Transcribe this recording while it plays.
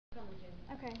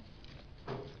Okay.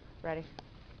 Ready?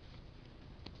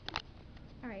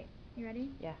 Alright, you ready?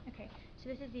 Yeah. Okay, so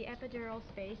this is the epidural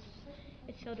space.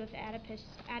 It's filled with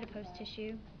adipose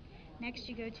tissue. Next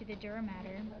you go to the dura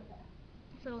mater.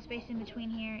 This little space in between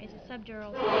here is a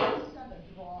subdural space.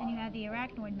 Then you have the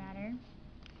arachnoid matter.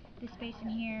 This space in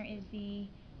here is the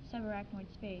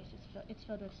subarachnoid space. It's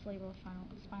filled with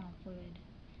cerebrospinal fluid.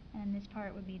 And then this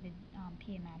part would be the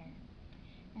pia mater.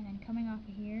 And then coming off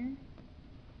of here,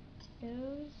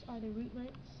 those are the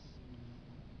rootlets.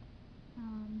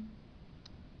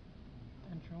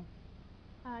 Ventral.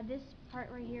 This part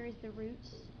right here is the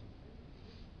roots,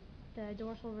 the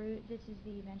dorsal root. This is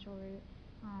the ventral root.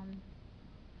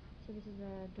 So this is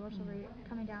the dorsal root.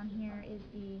 Coming down here is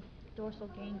the dorsal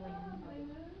ganglion.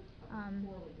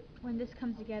 When this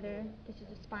comes together, this is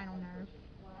the spinal nerve.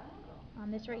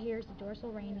 This right here is the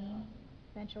dorsal rami,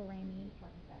 ventral rami.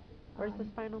 Where's the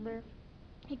spinal nerve?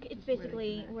 It's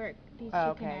basically where these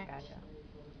two connect. Gotcha.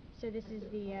 So this is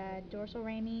the dorsal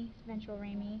rami, ventral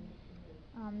rami.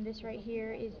 This right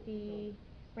here is the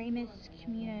ramus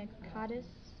communicatus,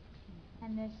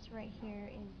 and this right here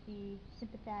is the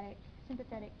sympathetic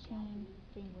chain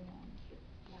ganglion.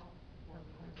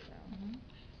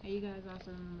 And you guys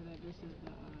also remember that this is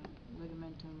the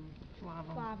ligamentum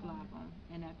flavum,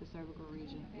 and at the cervical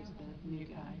region is the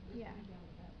nuclei. Yeah.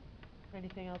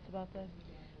 Anything else about this?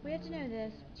 We have to know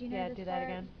this. Do you know this do part? that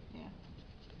again. Yeah.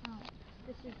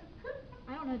 This is.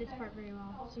 I don't know this part very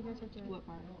well, so you guys have to. What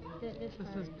part? This part.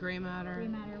 This is gray matter. Gray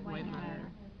matter, white matter.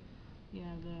 You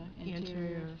have the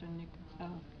anterior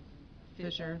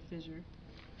fissure,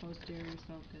 posterior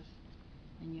sulcus,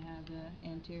 and you have the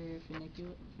anterior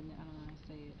funiculus.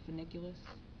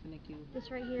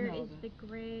 This right here is the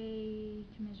gray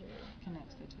commissurate.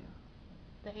 Connects the two.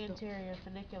 The anterior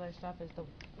funicular stuff is the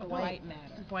white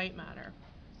matter. White matter.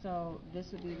 So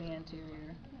this would be the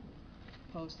anterior,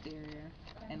 posterior,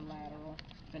 and lateral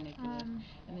funicular.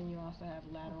 And then you also have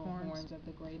lateral horns of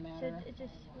the gray matter. So it's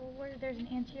just, there's an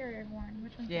anterior horn.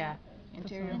 Which one's Yeah. that?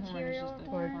 Anterior horn is just the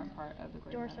front part of the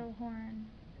gray matter. Dorsal horn.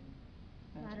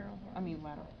 Lateral horn.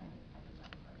 Lateral.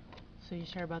 So you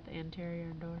sure about the anterior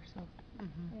and dorsal? Yeah,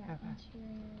 Okay.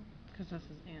 anterior. Because this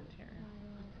is anterior.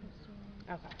 Lateral,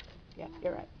 posterior. Okay. Yeah,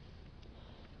 you're right.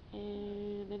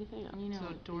 And anything else?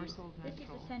 So dorsal, This is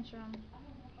ventral. the centrum.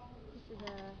 This is a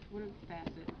What are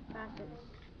facets? facets.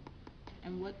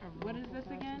 And what is this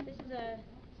again? This is a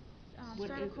What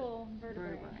is cervical it?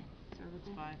 vertebrae.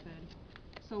 Cervical. Bifid.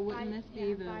 So wouldn't this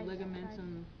be the bifid.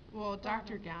 ligamentum? Well,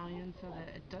 Dr. Gallion said that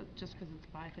it does, just because it's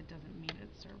bifid doesn't mean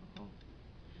it's cervical.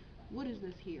 What is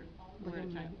this here?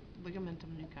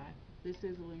 Ligamentum nuchae. This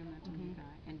is a ligamentum nuchae,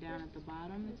 and down at the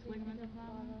bottom it's ligamentum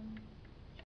flavum.